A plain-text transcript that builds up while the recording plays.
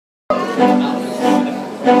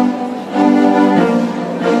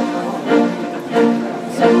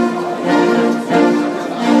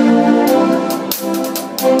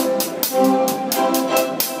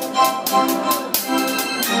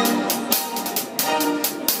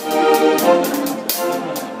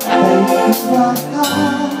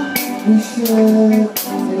We should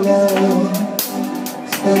delay,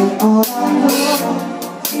 stay on our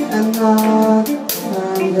own and not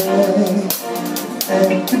Sunday.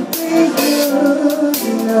 It could be good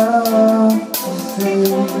enough to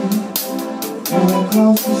see when we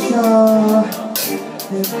close the shore,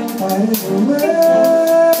 it fades away.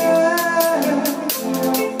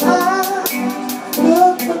 I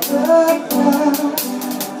look at the clouds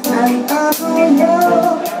and I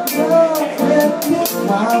know you're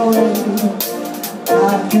my way.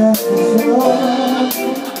 I just sure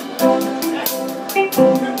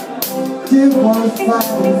you want to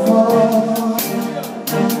fight for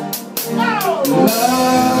love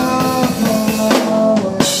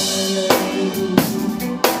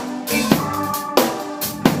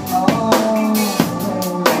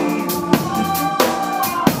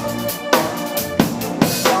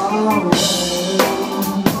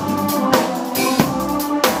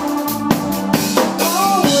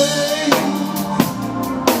always.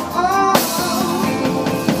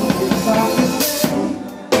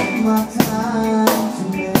 My time to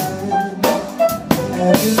mend.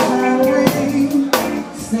 Every time we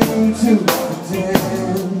seem to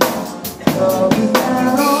pretend love is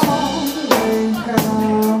not always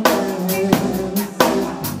comprehensive,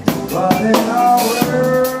 but in our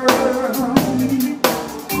world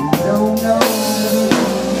we don't know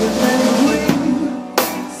the things we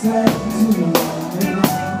say to them.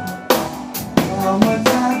 How much I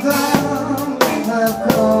don't have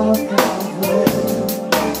caused conflict.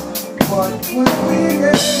 What would we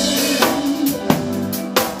get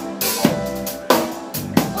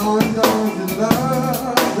on those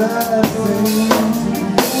love that seems to be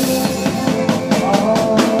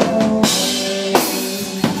always,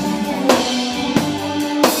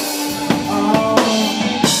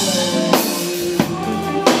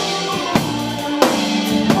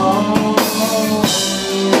 always.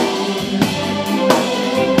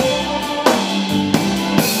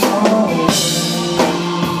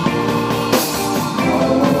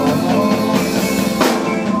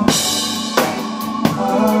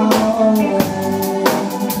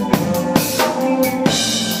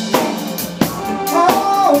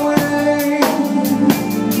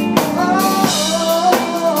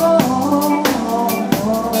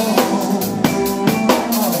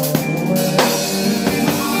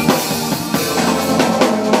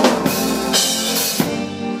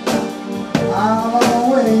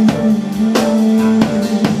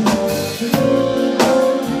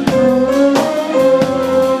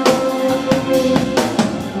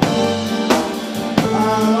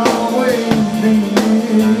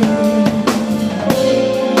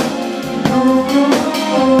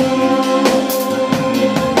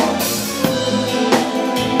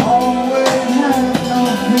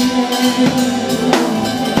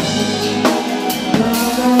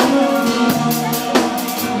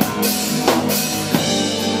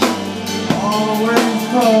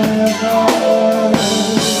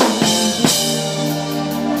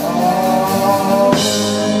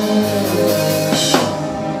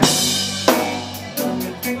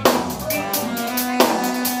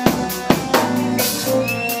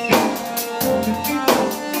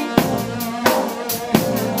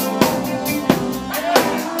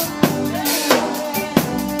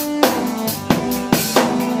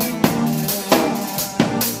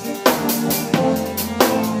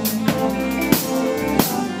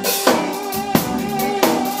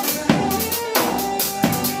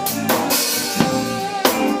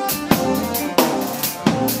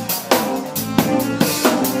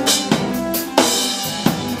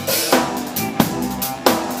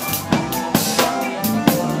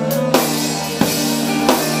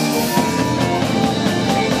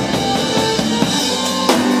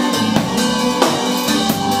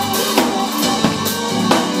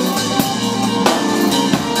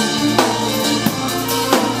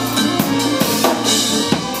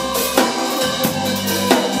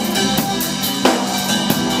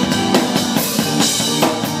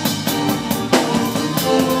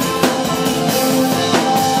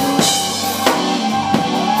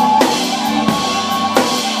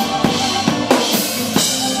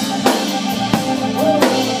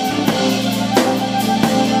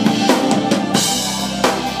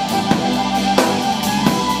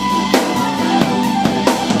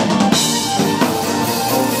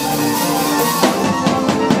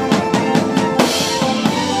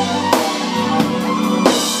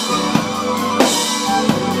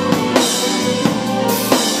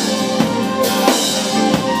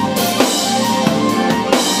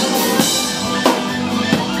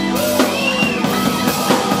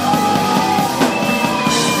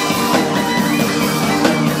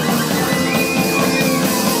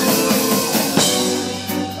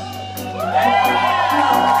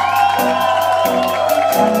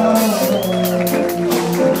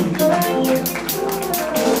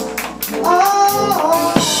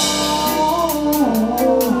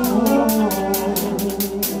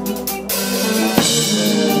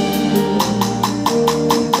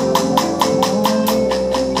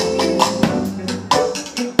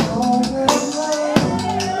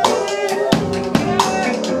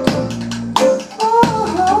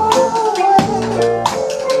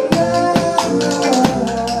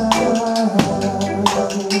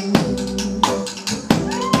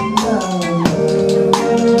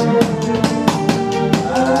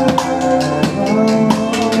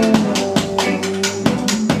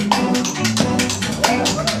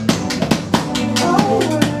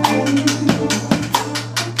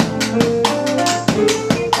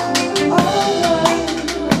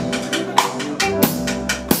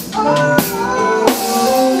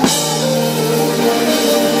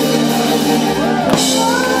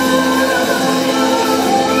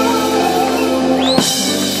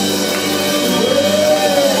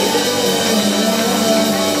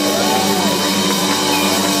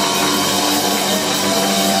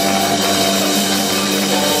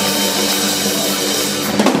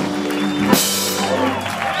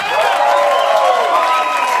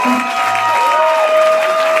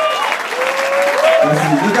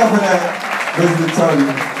 up for that, Basement Tony.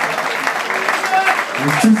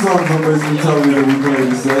 There's 2 songs on Basement Tony that we played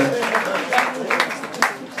this set.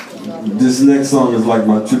 This next song is like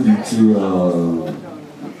my tribute to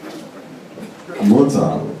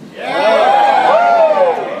Motown.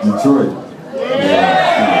 Detroit.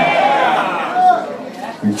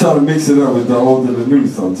 We try to mix it up with the old and the new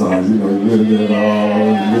sometimes, you know, a little bit of all, a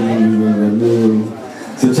little bit of new.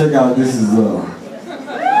 So check out, this is,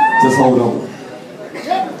 just hold on.